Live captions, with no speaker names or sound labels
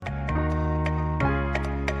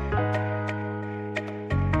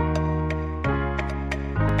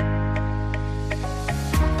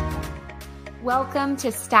Welcome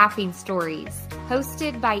to Staffing Stories,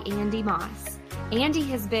 hosted by Andy Moss. Andy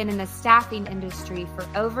has been in the staffing industry for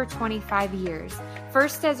over 25 years,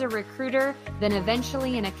 first as a recruiter, then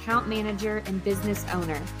eventually an account manager and business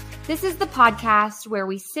owner. This is the podcast where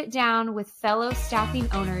we sit down with fellow staffing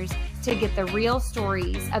owners to get the real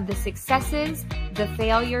stories of the successes, the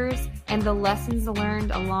failures, and the lessons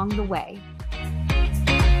learned along the way.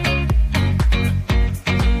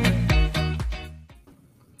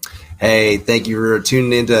 Hey, thank you for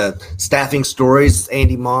tuning into Staffing Stories. It's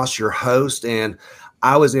Andy Moss, your host, and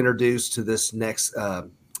I was introduced to this next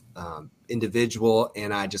individual,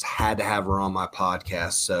 and I just had to have her on my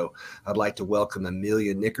podcast. So I'd like to welcome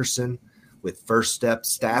Amelia Nickerson with First Step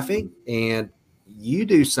Staffing, and you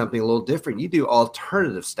do something a little different. You do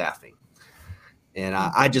alternative staffing, and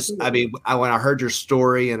when I heard your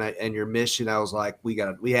story and your mission, I was like, we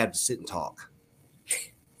had to sit and talk.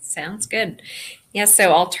 Sounds good. Yeah,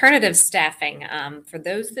 so alternative staffing, for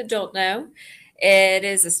those that don't know, it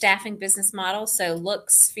is a staffing business model. So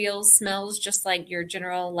looks, feels, smells just like your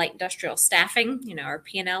general light industrial staffing. You know, our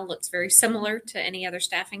P&L looks very similar to any other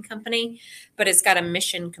staffing company, but it's got a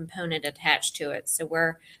mission component attached to it. So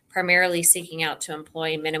we're primarily seeking out to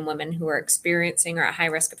employ men and women who are experiencing or at high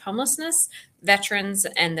risk of homelessness, veterans,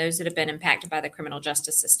 and those that have been impacted by the criminal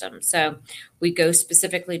justice system. So we go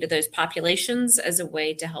specifically to those populations as a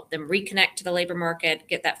way to help them reconnect to the labor market,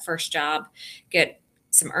 get that first job, get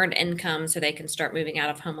some earned income so they can start moving out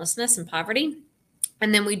of homelessness and poverty.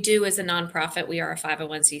 And then we do, as a nonprofit, we are a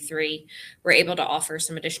 501c3. We're able to offer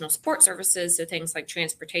some additional support services. So things like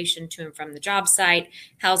transportation to and from the job site,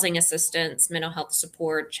 housing assistance, mental health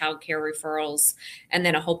support, childcare referrals, and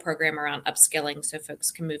then a whole program around upskilling so folks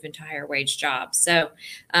can move into higher wage jobs. So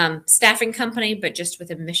staffing company, but just with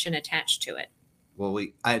a mission attached to it. Well,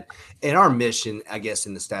 and our mission, I guess,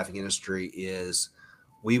 in the staffing industry is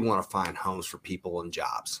we want to find homes for people and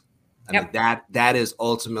jobs. I mean, that is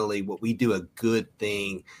ultimately what we do. A good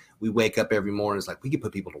thing. We wake up every morning. It's like we can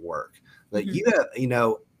put people to work. But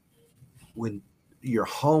when you're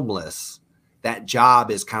homeless, that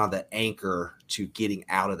job is kind of the anchor to getting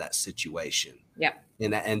out of that situation. Yeah.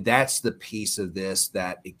 And that's the piece of this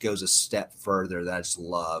that it goes a step further. That I just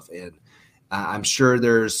love. And I'm sure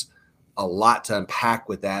there's a lot to unpack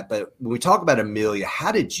with that. But when we talk about Amelia,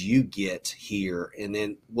 how did you get here? And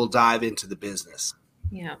then we'll dive into the business.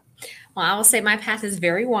 Yeah. Well, I will say my path is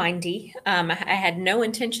very windy. I had no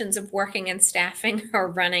intentions of working in staffing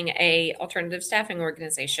or running a alternative staffing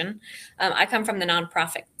organization. I come from the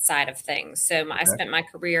nonprofit side of things. So I spent my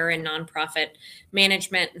career in nonprofit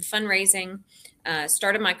management and fundraising.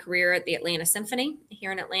 Started my career at the Atlanta Symphony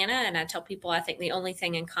here in Atlanta. And I tell people I think the only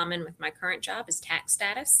thing in common with my current job is tax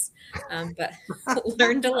status, but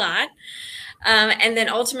learned a lot. And then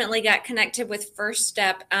ultimately got connected with First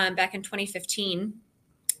Step back in 2015.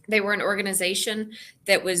 They were an organization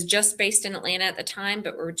that was just based in Atlanta at the time,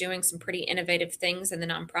 but were doing some pretty innovative things in the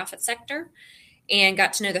nonprofit sector, and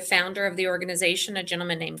got to know the founder of the organization, a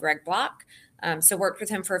gentleman named Greg Block. So worked with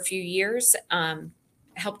him for a few years,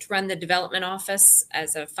 helped run the development office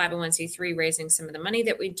as a 501c3, raising some of the money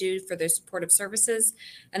that we do for those supportive services.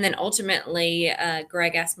 And then ultimately,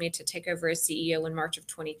 Greg asked me to take over as CEO in March of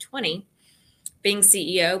 2020. Being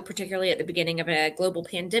CEO, particularly at the beginning of a global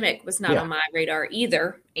pandemic, was not on my radar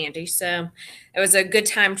either, Andy. So it was a good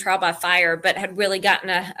time, trial by fire, but had really gotten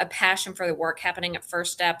a passion for the work happening at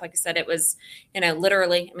First Step. Like I said, it was,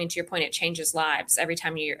 literally, to your point, it changes lives every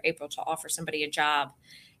time you're able to offer somebody a job.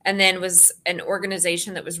 And then was an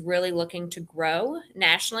organization that was really looking to grow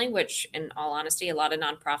nationally, which in all honesty, a lot of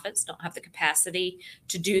nonprofits don't have the capacity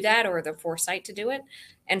to do that or the foresight to do it.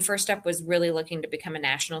 And First Step was really looking to become a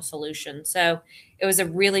national solution. So it was a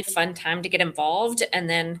really fun time to get involved. And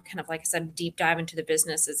then kind of, like I said, deep dive into the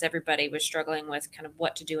business as everybody was struggling with kind of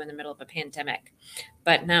what to do in the middle of a pandemic.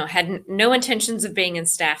 But no, had no intentions of being in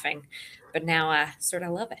staffing, but now I sort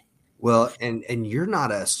of love it. Well, and you're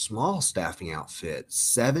not a small staffing outfit,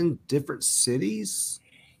 7 different cities.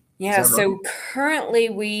 Yeah, so currently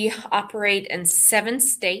we operate in 7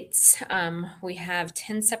 states. We have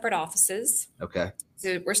 10 separate offices. Okay.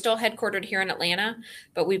 So we're still headquartered here in Atlanta,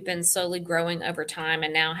 but we've been slowly growing over time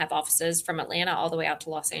and now have offices from Atlanta all the way out to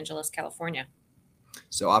Los Angeles, California.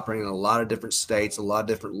 So operating in a lot of different states, a lot of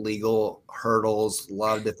different legal hurdles, a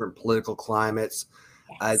lot of different political climates.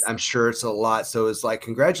 Yes. I'm sure it's a lot. So it's like,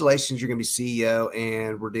 congratulations, you're going to be CEO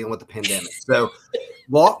and we're dealing with the pandemic. So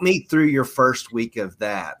walk me through your first week of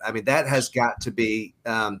that. I mean, that has got to be,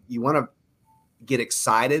 you want to get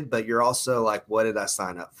excited, but you're also like, what did I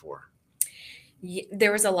sign up for?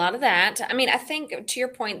 There was a lot of that. I mean, I think to your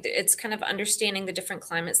point, it's kind of understanding the different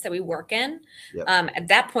climates that we work in. Yep. At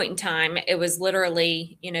that point in time, it was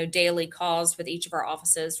literally, daily calls with each of our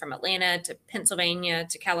offices from Atlanta to Pennsylvania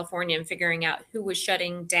to California and figuring out who was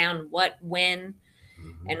shutting down what, when,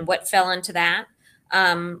 Mhm. and what fell into that.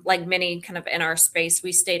 Like many kind of in our space,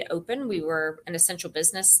 we stayed open. We were an essential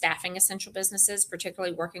business, staffing essential businesses,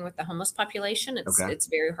 particularly working with the homeless population. It's Okay. it's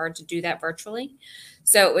very hard to do that virtually.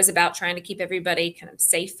 So it was about trying to keep everybody kind of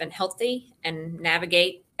safe and healthy and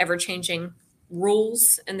navigate ever changing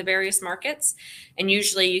rules in the various markets. And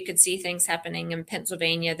usually you could see things happening in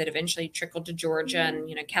Pennsylvania that eventually trickled to Georgia, and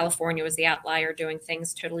California was the outlier doing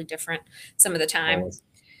things totally different some of the time. Always.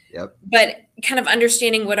 Yep. But kind of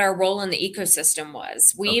understanding what our role in the ecosystem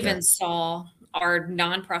was. We Okay. even saw our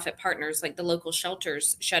nonprofit partners, like the local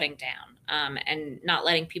shelters, shutting down, and not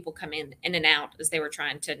letting people come in and out as they were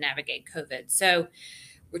trying to navigate COVID. So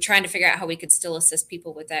we're trying to figure out how we could still assist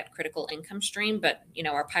people with that critical income stream, but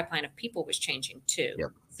our pipeline of people was changing too.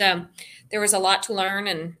 Yep. So there was a lot to learn,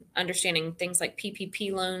 and understanding things like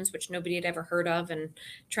PPP loans, which nobody had ever heard of, and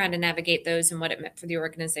trying to navigate those and what it meant for the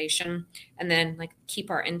organization. And then like keep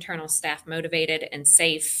our internal staff motivated and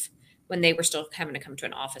safe when they were still having to come to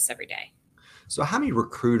an office every day. So how many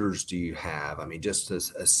recruiters do you have? I mean, just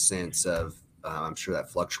as a sense of, I'm sure that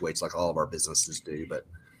fluctuates like all of our businesses do, but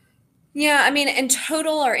Yeah, I mean, in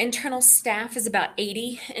total, our internal staff is about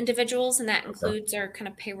 80 individuals, and that okay. includes our kind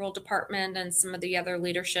of payroll department and some of the other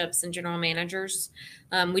leaderships and general managers.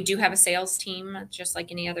 We do have a sales team, just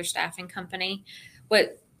like any other staffing company.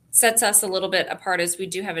 What sets us a little bit apart is we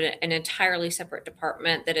do have an entirely separate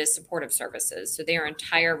department that is supportive services. So their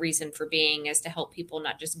entire reason for being is to help people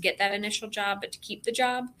not just get that initial job, but to keep the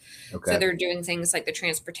job. So Okay. they're doing things like the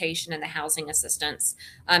transportation and the housing assistance,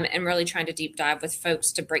 and really trying to deep dive with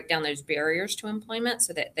folks to break down those barriers to employment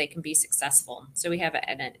so that they can be successful. So we have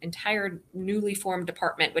an entire newly formed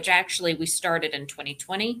department, which actually we started in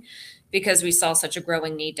 2020 because we saw such a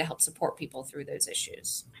growing need to help support people through those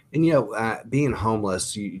issues. And being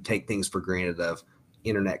homeless, you take things for granted of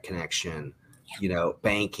internet connection,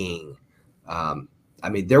 banking. I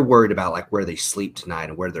mean, they're worried about like where they sleep tonight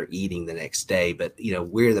and where they're eating the next day, but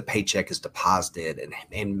where the paycheck is deposited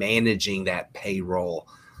and managing that payroll.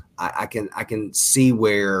 I can see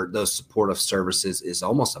where those supportive services is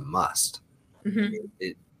almost a must.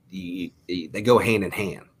 Mm-hmm. They go hand in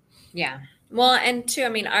hand. Yeah. Well, and two, I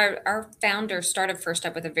mean, our founder started first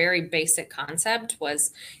up with a very basic concept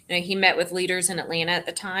was, he met with leaders in Atlanta at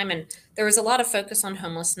the time, and there was a lot of focus on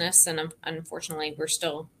homelessness. And unfortunately, we're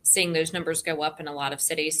still seeing those numbers go up in a lot of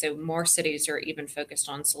cities. So more cities are even focused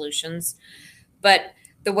on solutions. But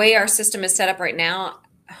the way our system is set up right now,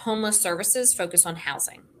 homeless services focus on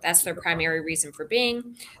housing. That's their primary reason for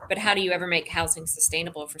being. But how do you ever make housing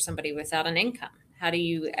sustainable for somebody without an income? How do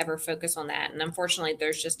you ever focus on that? And unfortunately,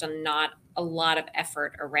 there's just not a lot of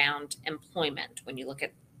effort around employment when you look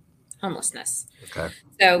at homelessness. Okay.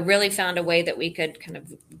 So really found a way that we could kind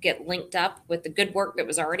of get linked up with the good work that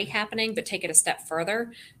was already happening, but take it a step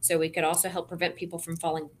further. So we could also help prevent people from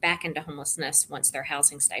falling back into homelessness once their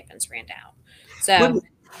housing stipends ran out. So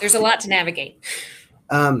there's a lot to navigate.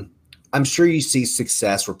 I'm sure you see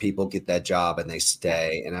success where people get that job and they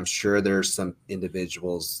stay. And I'm sure there's some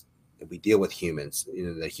individuals, we deal with humans,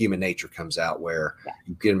 the human nature comes out where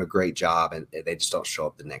you get them a great job and they just don't show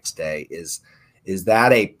up the next day. Is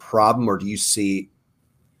that a problem, or do you see,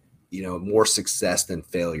 more success than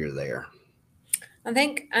failure there? I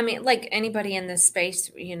think, I mean, like anybody in this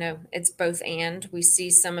space, it's both and. We see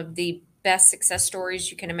some of the best success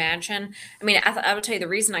stories you can imagine. I mean, I would tell you the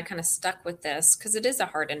reason I kind of stuck with this, because it is a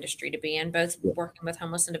hard industry to be in, both working with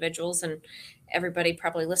homeless individuals, and everybody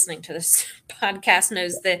probably listening to this podcast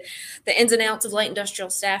knows the ins and outs of light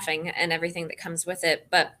industrial staffing and everything that comes with it.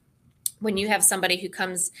 But when you have somebody who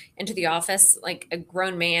comes into the office, like a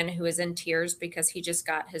grown man who is in tears because he just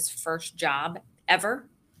got his first job ever.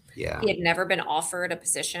 Yeah. He had never been offered a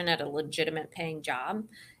position at a legitimate paying job.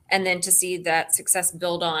 And then to see that success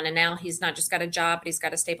build on, and now he's not just got a job, but he's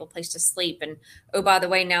got a stable place to sleep. And oh, by the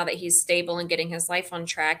way, now that he's stable and getting his life on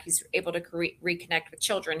track, he's able to reconnect with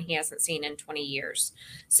children he hasn't seen in 20 years.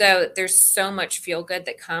 So there's so much feel good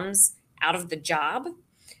that comes out of the job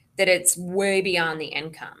that it's way beyond the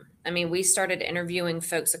income. I mean, we started interviewing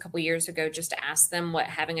folks a couple years ago just to ask them what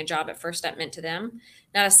having a job at First Step meant to them.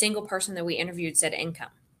 Not a single person that we interviewed said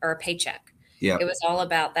income or a paycheck. Yeah. It was all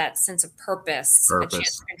about that sense of purpose, a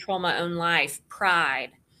chance to control my own life,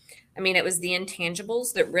 pride. I mean, it was the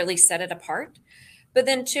intangibles that really set it apart. But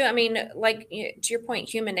then too, I mean, like to your point,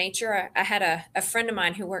 human nature. I had a friend of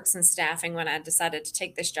mine who works in staffing when I decided to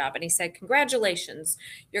take this job, and he said, "Congratulations,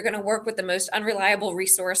 you're going to work with the most unreliable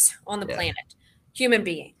resource on the Yeah. planet, human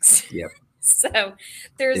beings." Yep. So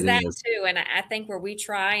there's It that is. too. And I think where we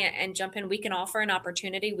try and jump in, we can offer an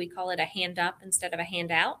opportunity. We call it a hand up instead of a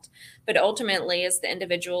handout. But ultimately, it's the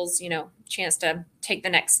individual's, chance to take the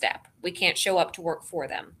next step. We can't show up to work for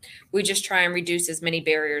them. We just try and reduce as many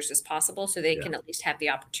barriers as possible so they Yeah. can at least have the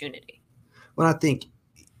opportunity. Well, I think,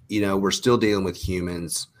 we're still dealing with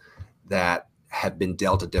humans that have been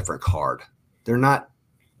dealt a different card. They're not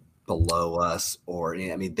below us, or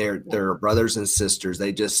they're brothers and sisters.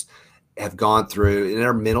 They just have gone through, and there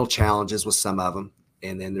are mental challenges with some of them.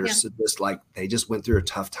 And then there's just like, they just went through a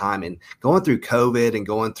tough time, and going through COVID and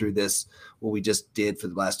going through this, what we just did for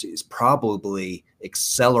the last 2 years, probably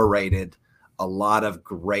accelerated a lot of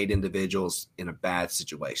great individuals in a bad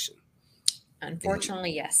situation.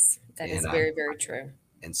 Unfortunately, yes, that is And very, very true.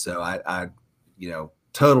 And so I,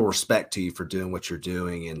 total respect to you for doing what you're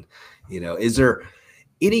doing. And, is there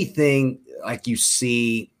anything like you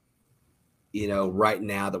see, right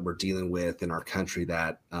now that we're dealing with in our country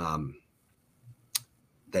that,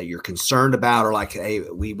 that you're concerned about, or like, hey,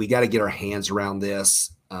 we got to get our hands around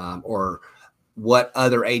this, or what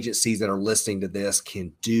other agencies that are listening to this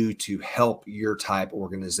can do to help your type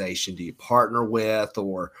organization? Do you partner with,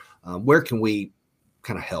 or where can we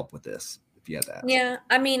kind of help with this? If you had that. Yeah,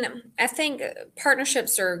 I mean, I think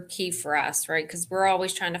partnerships are key for us, right? Because we're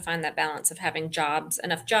always trying to find that balance of having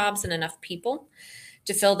enough jobs and enough people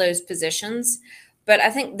to fill those positions. But I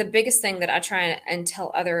think the biggest thing that I try and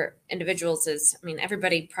tell other individuals is, I mean,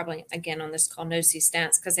 everybody probably, again, on this call knows these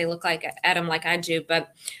stats because they look like at them like I do.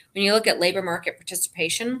 But when you look at labor market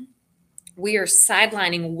participation, we are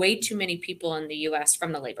sidelining way too many people in the U.S.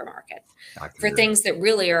 from the labor market for things that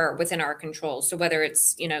really are within our control. So whether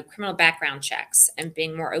it's, criminal background checks and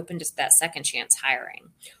being more open to that second chance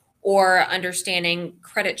hiring, or understanding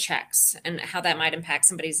credit checks and how that might impact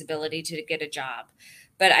somebody's ability to get a job.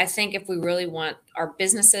 But I think if we really want our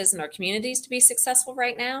businesses and our communities to be successful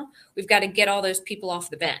right now, we've got to get all those people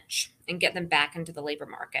off the bench and get them back into the labor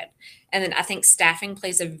market. And then I think staffing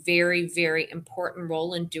plays a very, very important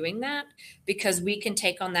role in doing that, because we can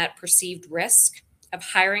take on that perceived risk of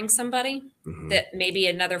hiring somebody that maybe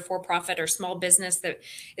another for-profit or small business that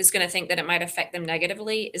is going to think that it might affect them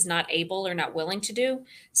negatively is not able or not willing to do.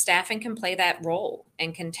 Staffing can play that role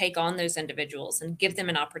and can take on those individuals and give them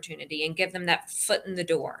an opportunity and give them that foot in the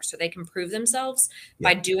door so they can prove themselves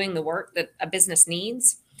by doing the work that a business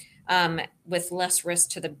needs, with less risk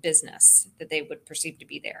to the business that they would perceive to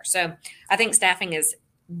be there. So I think staffing is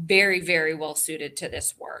very, very well suited to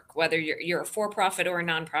this work, whether you're a for-profit or a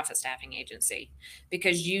nonprofit staffing agency,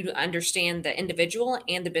 because you understand the individual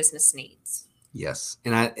and the business needs. Yes.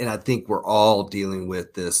 And I think we're all dealing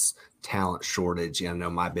with this talent shortage. I know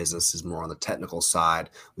my business is more on the technical side.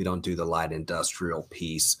 We don't do the light industrial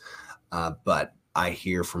piece. But I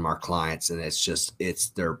hear from our clients, and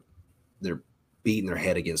they're beating their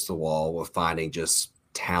head against the wall with finding just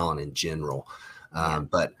talent in general.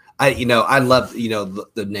 But I love,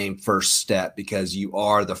 the name First Step, because you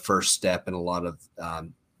are the first step in a lot of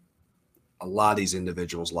these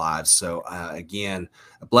individuals' lives. So again,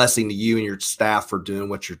 a blessing to you and your staff for doing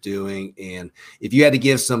what you're doing. And if you had to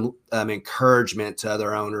give some encouragement to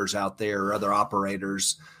other owners out there or other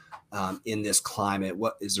operators in this climate,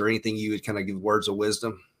 is there anything you would kind of give words of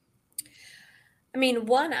wisdom? I mean,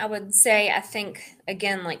 one, I would say, I think,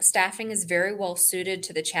 again, like staffing is very well suited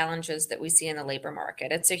to the challenges that we see in the labor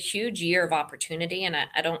market. It's a huge year of opportunity, and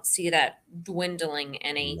I don't see that dwindling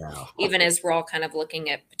any, even as we're all kind of looking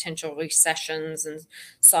at potential recessions and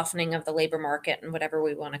softening of the labor market and whatever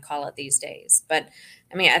we want to call it these days. But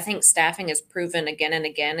I mean, I think staffing has proven again and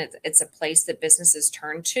again, it's a place that businesses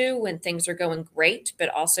turn to when things are going great, but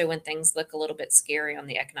also when things look a little bit scary on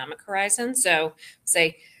the economic horizon. So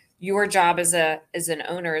say, your job as an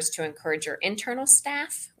owner is to encourage your internal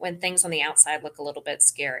staff when things on the outside look a little bit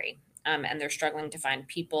scary, and they're struggling to find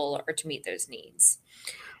people or to meet those needs.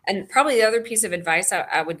 And probably the other piece of advice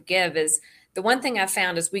I would give is, the one thing I've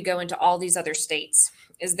found as we go into all these other states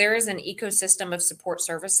is there is an ecosystem of support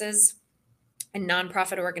services and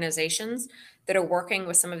nonprofit organizations that are working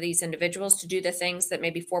with some of these individuals to do the things that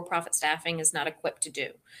maybe for-profit staffing is not equipped to do.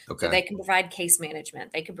 Okay. So they can provide case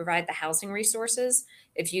management. They can provide the housing resources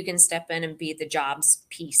if you can step in and be the jobs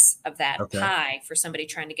piece of that pie for somebody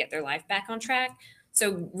trying to get their life back on track.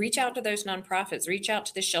 So reach out to those nonprofits, reach out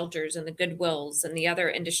to the shelters and the Goodwills and the other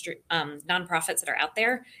industry nonprofits that are out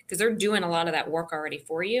there, because they're doing a lot of that work already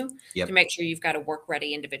for you to make sure you've got a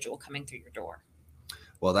work-ready individual coming through your door.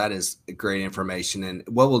 Well, that is great information. And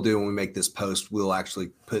what we'll do when we make this post, we'll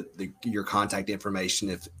actually put your contact information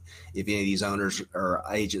if any of these owners or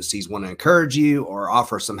agencies want to encourage you or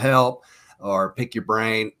offer some help or pick your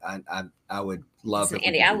brain. I would love it.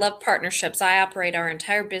 Andy, I love partnerships. I operate our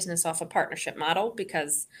entire business off a partnership model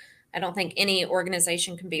because I don't think any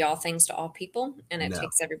organization can be all things to all people. And it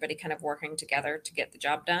takes everybody kind of working together to get the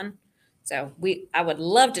job done. So I would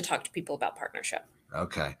love to talk to people about partnership.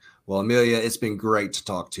 Okay. Well, Amelia, it's been great to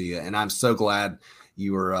talk to you. And I'm so glad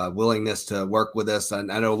you were willingness to work with us. I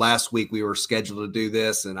know last week we were scheduled to do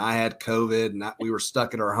this and I had COVID and we were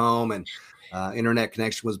stuck at our home and internet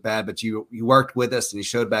connection was bad, but you worked with us and you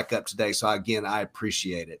showed back up today. So again, I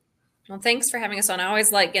appreciate it. Well, thanks for having us on. I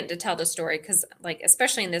always like getting to tell the story because,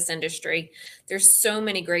 especially in this industry, there's so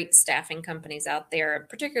many great staffing companies out there,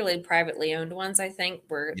 particularly privately owned ones, I think,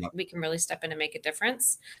 where we can really step in and make a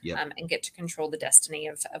difference and get to control the destiny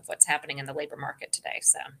of what's happening in the labor market today.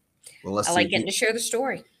 So I like getting to share the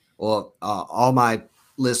story. Well, all my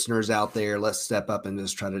listeners out there, let's step up and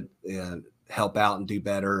just try to help out and do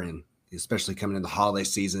better. And especially coming in the holiday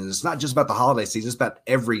season. It's not just about the holiday season, it's about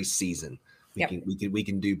every season. We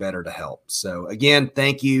can do better to help. So again,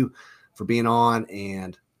 thank you for being on,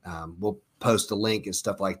 and we'll post a link and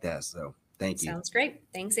stuff like that. So thank you. Sounds great.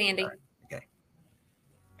 Thanks, Andy. Right. Okay.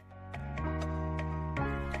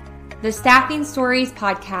 The Staffing Stories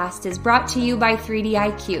podcast is brought to you by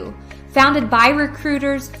 3DIQ, founded by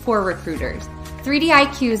recruiters for recruiters.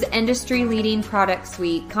 3DIQ's industry-leading product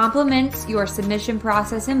suite complements your submission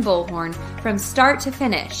process in Bullhorn from start to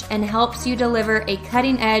finish and helps you deliver a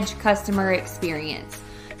cutting-edge customer experience.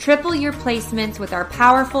 Triple your placements with our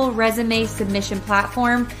powerful resume submission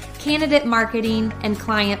platform, candidate marketing, and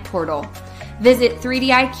client portal. Visit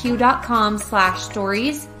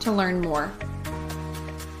 3diq.com/stories to learn more.